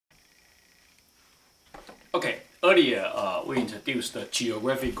Okay, earlier we introduced the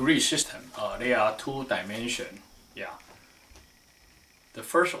geographic grid system. There are two dimensions. Yeah. The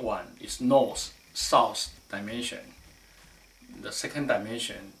first one is north-south dimension. The second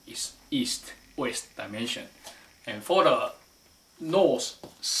dimension is east-west dimension. And for the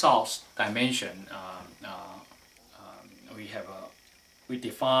north-south dimension, we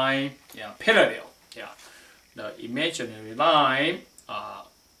define parallel. Yeah, the imaginary line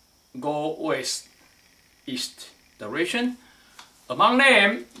go west-east direction. Among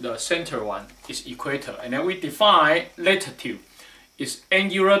them, the center one is equator, and then we define latitude is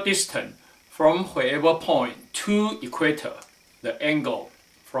angular distance from wherever point to equator. The angle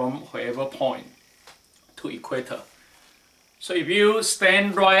from wherever point to equator. So if you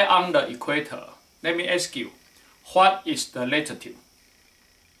stand right on the equator, let me ask you, what is the latitude?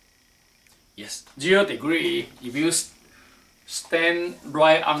 Yes, 0 degree. If you stand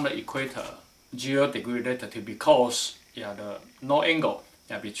right on the equator, 0 degree latitude, because the no angle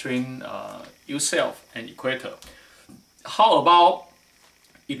between yourself and equator. How about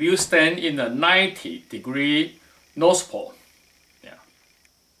if you stand in the 90 degree North Pole?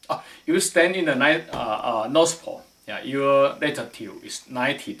 You stand in the North Pole. Your latitude is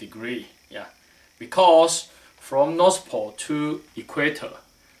 90 degree. Because from North Pole to equator,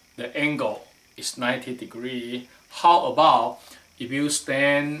 the angle is 90 degree. How about if you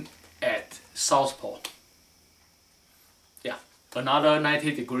stand at South Pole? Another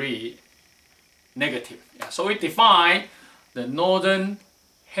 90 degree negative. So we define the northern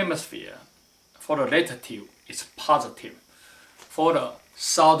hemisphere for the latitude is positive. For the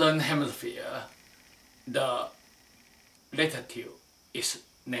southern hemisphere, the latitude is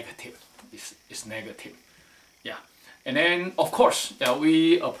negative. It's negative. And then of course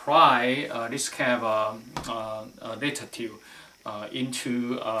we apply this kind of latitude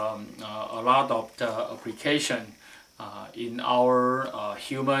into a lot of the application in our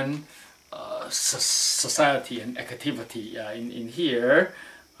human society and activity. In here,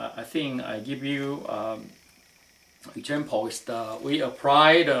 I think I give you example is we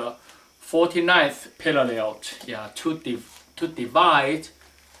apply the 49th parallel to divide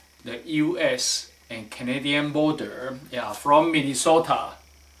the U.S. and Canadian border from Minnesota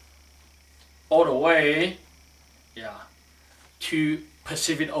all the way to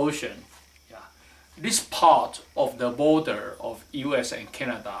Pacific Ocean. This part of the border of U.S. and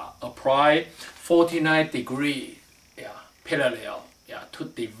Canada apply 49 degree parallel to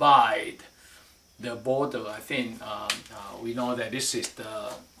divide the border. I think we know that this is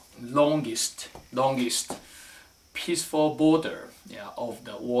the longest peaceful border of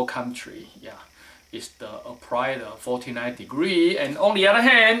the world country. It's the applied 49 degree. And on the other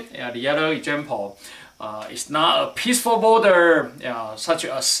hand, the other example is not a peaceful border, such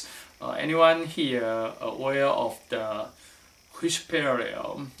as anyone here aware of the which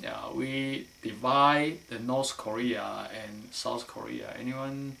parallel we divide the North Korea and South Korea?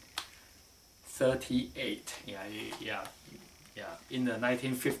 Anyone? 38. In the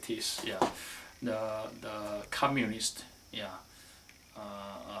 1950s, the communist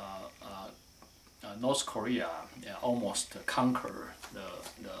North Korea almost conquered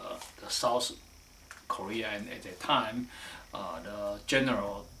the South Korea, and at that time the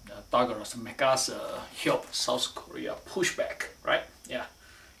General Douglas MacArthur helped South Korea push back, right?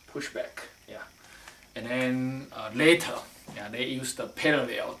 Push back. And then later, they used the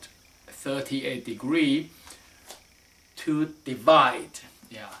parallel 38 degree to divide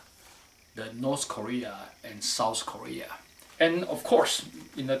the North Korea and South Korea. And of course,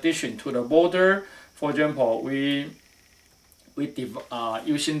 in addition to the border, for example, we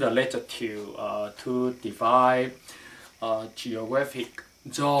using the latitude to divide geographic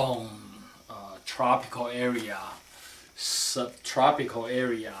zone, tropical area, subtropical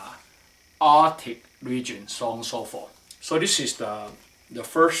area, Arctic region, so on and so forth. So this is the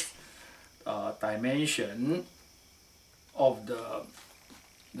first dimension of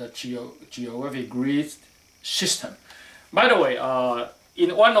the geographic grid system. By the way,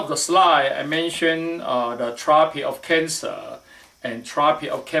 in one of the slides, I mentioned the Tropic of Cancer and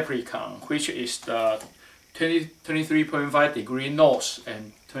Tropic of Capricorn, which is the 23.5 degree north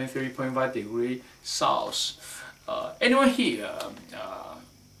and 23.5 degree south. Anyone here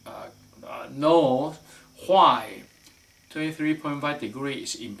knows why 23.5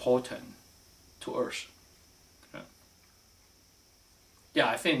 degrees is important to Earth?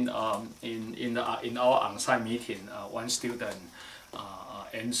 I think in our on-site meeting, one student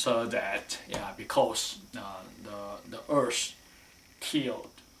answered that because the Earth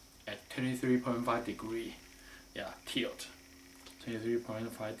tilt at 23.5 degree, tilt.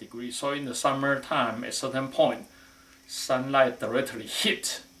 23.5 degrees. So in the summertime, at certain point, sunlight directly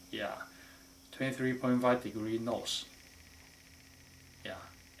hit, 23.5 degree north.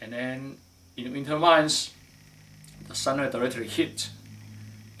 And then in winter months, the sunlight directly hit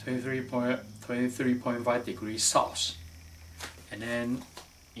 23.5 degrees south. And then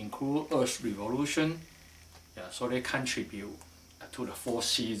include Earth's revolution, so they contribute to the four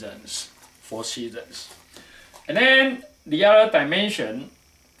seasons. And then the other dimension,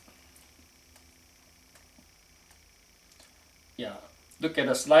 look at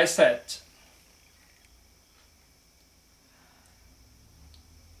the slide set.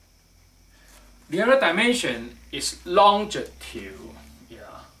 The other dimension is longitude,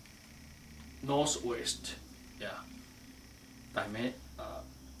 northwest,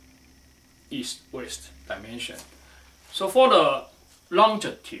 east-west dimension. So for the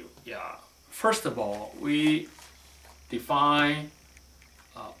longitude, first of all, we define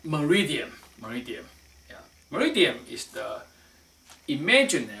meridian. Meridian is the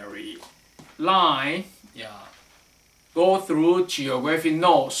imaginary line, go through geographic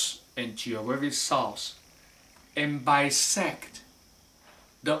north and geographic south and bisect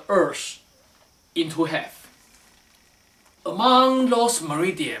the Earth into half. Among those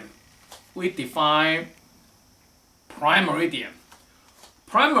meridians, we define prime meridian.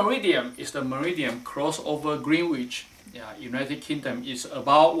 Prime meridian is the meridian cross over Greenwich, United Kingdom. Is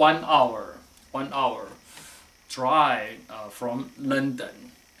about 1 hour drive from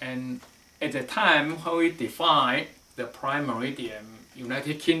London. And at the time when we define the prime meridian,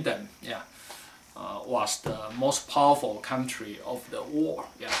 United Kingdom, was the most powerful country of the world.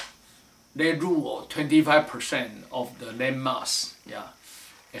 They rule 25% of the landmass.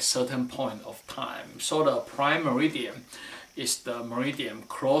 At certain point of time. So the prime meridian is the meridian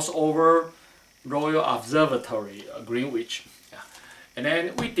cross over Royal Observatory, Greenwich. And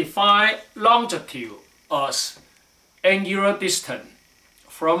then we define longitude as angular distance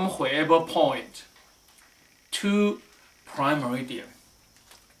from wherever point to prime meridian.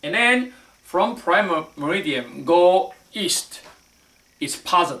 And then from prime meridian go east is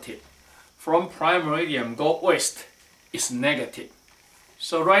positive. From prime meridian go west is negative.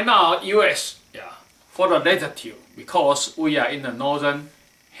 So right now, US, for the latitude, because we are in the northern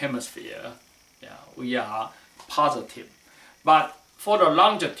hemisphere, we are positive. But for the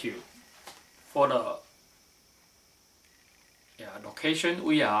longitude, for the location,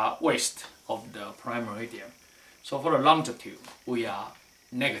 we are west of the prime meridian. So for the longitude, we are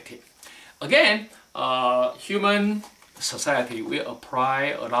negative. Again, human society will apply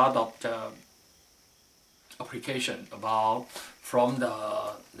a lot of the application about from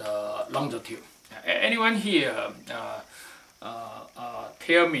the longitude. Anyone here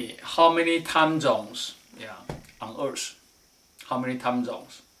tell me how many time zones on Earth? How many time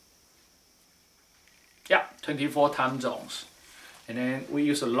zones? 24 time zones. And then we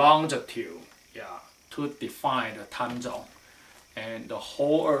use the longitude to define the time zone. And the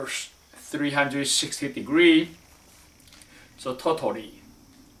whole Earth 360 degrees. So totally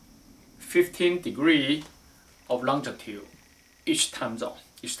 15 degrees of longitude each time zone.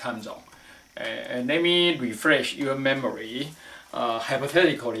 And let me refresh your memory.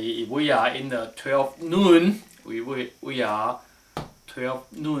 Hypothetically, if we are in the 12 noon, we are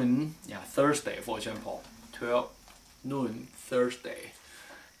 12 noon, Thursday, for example, 12 noon Thursday.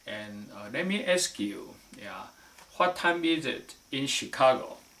 And let me ask you, what time is it in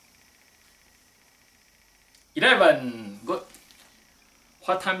Chicago? 11, good.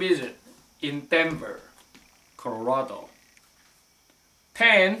 What time is it in Denver, Colorado?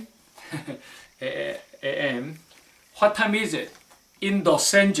 10 a.m. What time is it in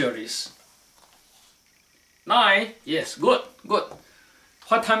Los Angeles? 9, yes, good.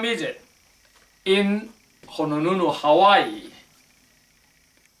 What time is it in Honolulu, Hawaii?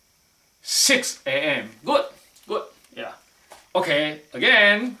 6 a.m. Good. Okay,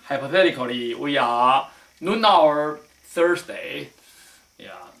 again, hypothetically, we are noon hour Thursday.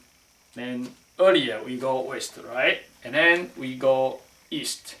 Then earlier we go west, right? And then we go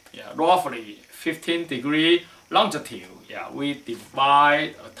east. Roughly 15 degree longitude. We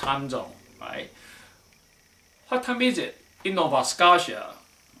divide a time zone, right? What time is it in Nova Scotia,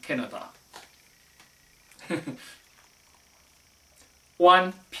 Canada?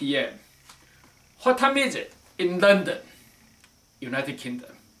 1 p.m. What time is it in London, United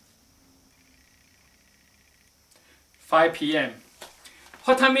Kingdom? 5 p.m.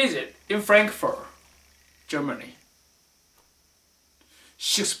 What time is it in Frankfurt, Germany?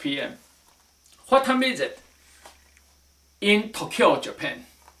 6 p.m. What time is it in Tokyo, Japan?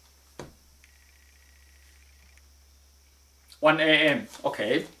 1 a.m.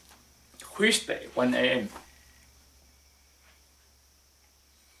 Okay. Which day? 1 a.m.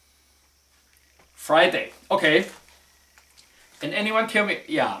 Friday. Okay. And anyone tell me,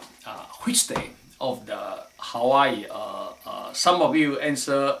 yeah, which day of the Hawaii? Some of you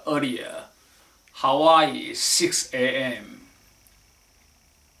answer earlier. Hawaii is 6 a.m.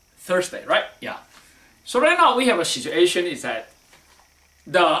 Thursday, right? Yeah. So right now we have a situation is that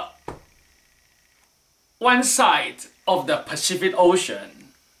the one side of the Pacific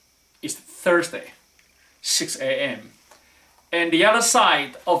Ocean is Thursday, 6 a.m. And the other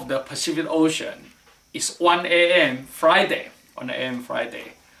side of the Pacific Ocean is 1 a.m. Friday. 1 a.m.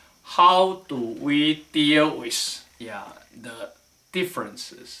 Friday. How do we deal with the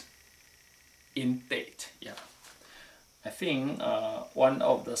differences in date? Yeah, I think one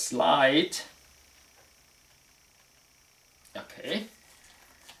of the slide. Okay.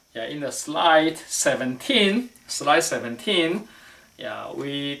 Yeah, in the slide 17, yeah,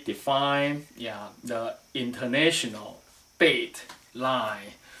 we define the international date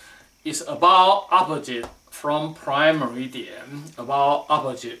line. It's about opposite from prime meridian,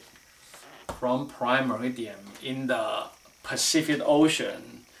 in the Pacific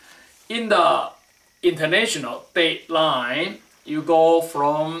Ocean. In the international date line, you go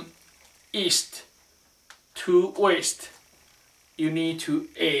from east to west. You need to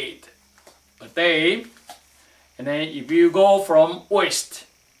add a day, and then if you go from west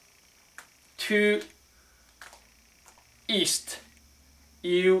to east,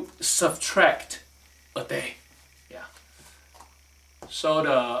 you subtract a day. Yeah. So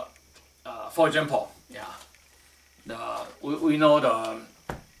the for example, we know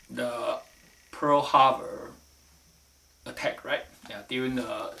the Pearl Harbor attack, right? Yeah, during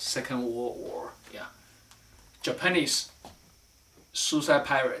the Second World War. Yeah, Japanese suicide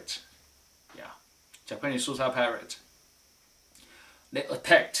pirates. Yeah, Japanese suicide pirates. They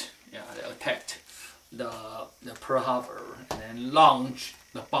attacked. Yeah, they attacked the Pearl Harbor and then launched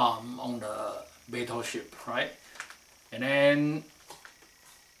the bomb on the battleship, right? And then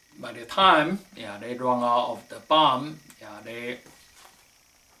by the time they run out of the bomb, they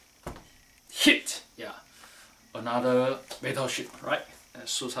hit another battleship, right? A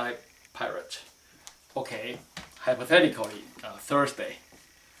suicide pirate. Okay, hypothetically Thursday,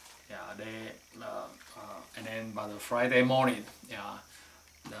 and then by the Friday morning,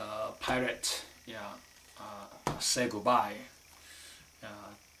 the pirate say goodbye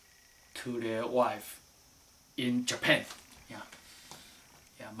to their wife in Japan.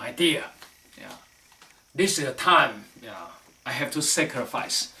 My dear, this is a time I have to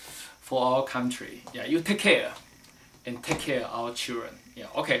sacrifice for our country. You take care and take care of our children.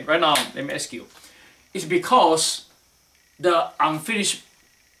 Okay, right now let me ask you, it's because the unfinished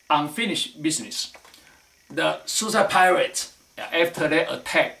business, the suicide pirates, after they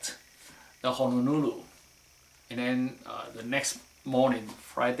attacked the Honolulu, and then the next morning,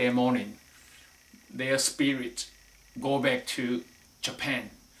 Friday morning, their spirit go back to Japan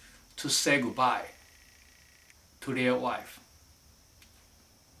to say goodbye to their wife.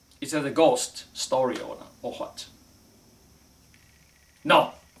 Is that a ghost story or what?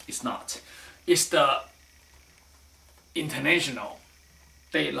 No, it's not. It's the international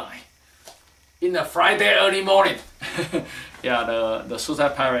dayline. In the Friday early morning, the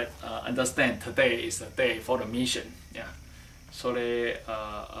suicide pirate understand today is the day for the mission. So they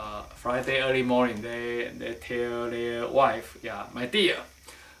Friday early morning they tell their wife, my dear,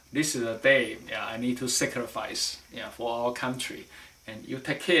 this is the day I need to sacrifice for our country, and you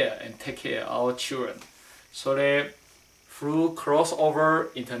take care of our children. So they through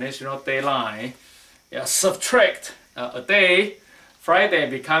crossover international dayline, subtract a day. Friday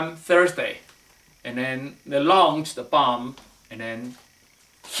become Thursday, and then they launch the bomb and then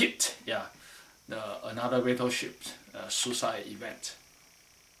hit another battleship suicide event.